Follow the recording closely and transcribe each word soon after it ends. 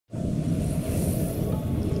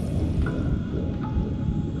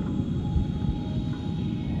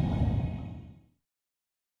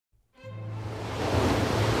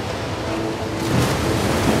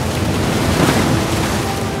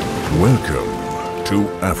to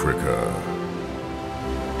Africa.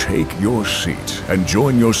 Take your seat and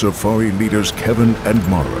join your safari leaders Kevin and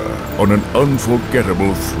Mara on an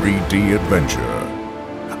unforgettable 3D adventure.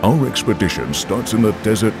 Our expedition starts in the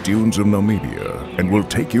desert dunes of Namibia and will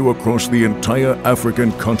take you across the entire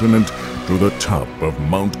African continent to the top of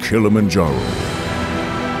Mount Kilimanjaro.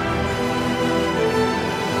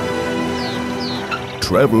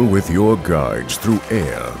 Travel with your guides through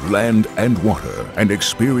air, land and water and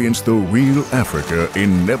experience the real Africa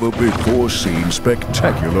in never-before-seen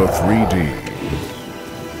spectacular 3D.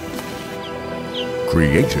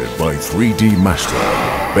 Created by 3D master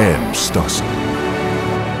Ben Stassen.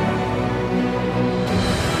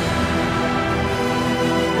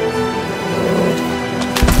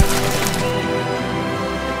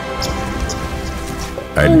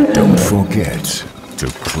 And don't forget to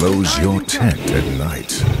close your tent at night.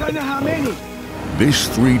 This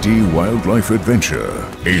 3D wildlife adventure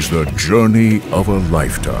is the journey of a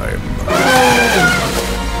lifetime.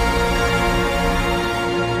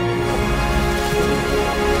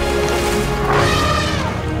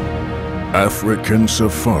 African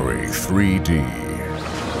Safari 3D.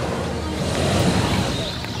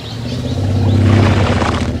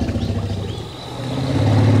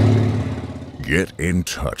 Get in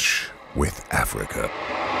touch with Africa.